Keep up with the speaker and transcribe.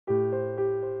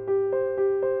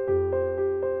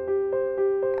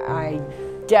I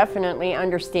definitely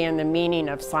understand the meaning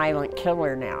of silent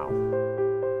killer now.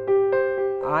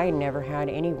 I never had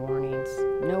any warnings,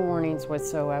 no warnings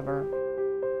whatsoever.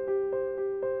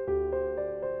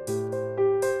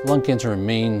 Lung cancer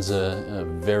remains a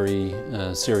very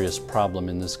serious problem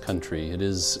in this country. It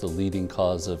is the leading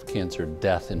cause of cancer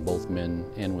death in both men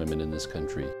and women in this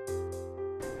country.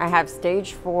 I have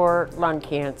stage 4 lung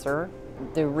cancer.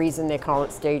 The reason they call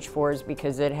it stage 4 is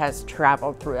because it has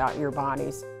traveled throughout your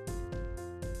bodies.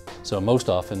 So most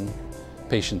often,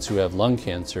 patients who have lung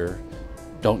cancer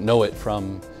don't know it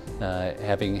from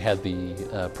having had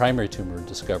the primary tumor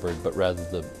discovered, but rather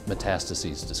the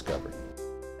metastases discovered.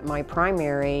 My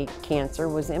primary cancer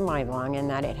was in my lung, and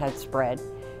that it had spread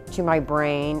to my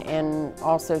brain and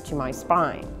also to my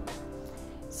spine.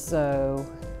 So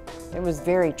it was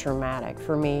very traumatic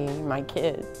for me and my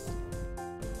kids.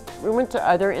 We went to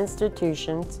other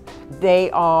institutions. They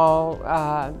all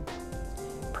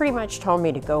pretty much told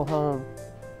me to go home,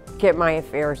 get my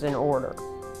affairs in order,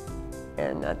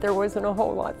 and that there wasn't a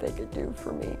whole lot they could do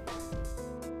for me.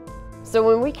 So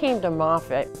when we came to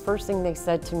Moffitt, first thing they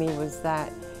said to me was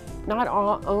that not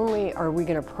only are we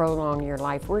going to prolong your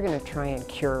life, we're going to try and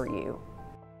cure you.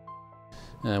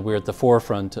 We're at the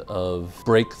forefront of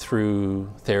breakthrough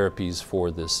therapies for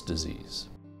this disease.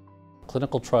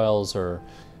 Clinical trials are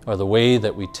the way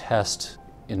that we test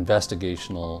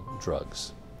investigational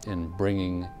drugs in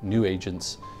bringing new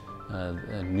agents,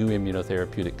 new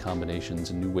immunotherapeutic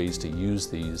combinations, and new ways to use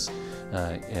these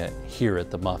here at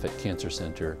the Moffitt Cancer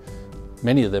Center.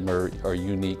 Many of them are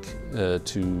unique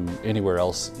to anywhere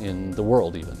else in the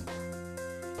world even.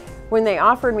 When they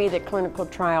offered me the clinical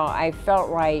trial, I felt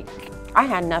like I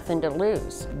had nothing to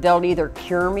lose. They'll either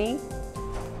cure me,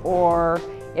 or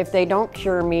if they don't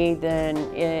cure me, then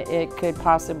it could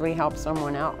possibly help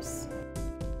someone else.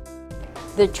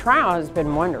 The trial has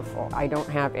been wonderful. I don't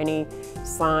have any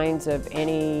signs of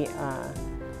any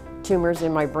tumors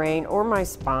in my brain or my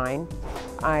spine.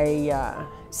 I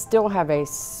still have a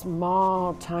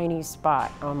small, tiny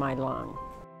spot on my lung.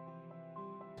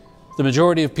 The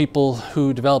majority of people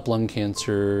who develop lung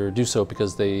cancer do so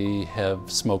because they have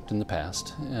smoked in the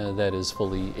past. That is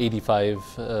fully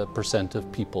 85% of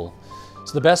people.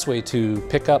 So the best way to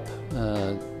pick up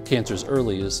cancers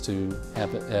early is to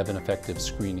have an effective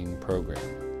screening program.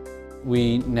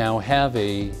 We now have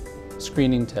a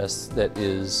screening test that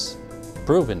is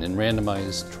proven in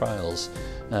randomized trials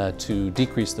to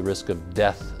decrease the risk of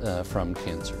death from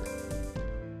cancer.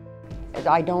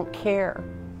 I don't care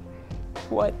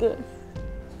what the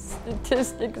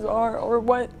statistics are or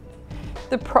what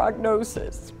the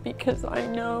prognosis, because I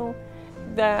know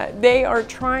that they are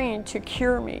trying to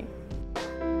cure me.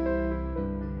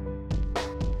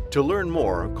 To learn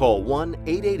more, call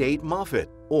 1-888-MOFFIT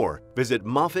or visit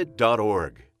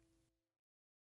moffitt.org.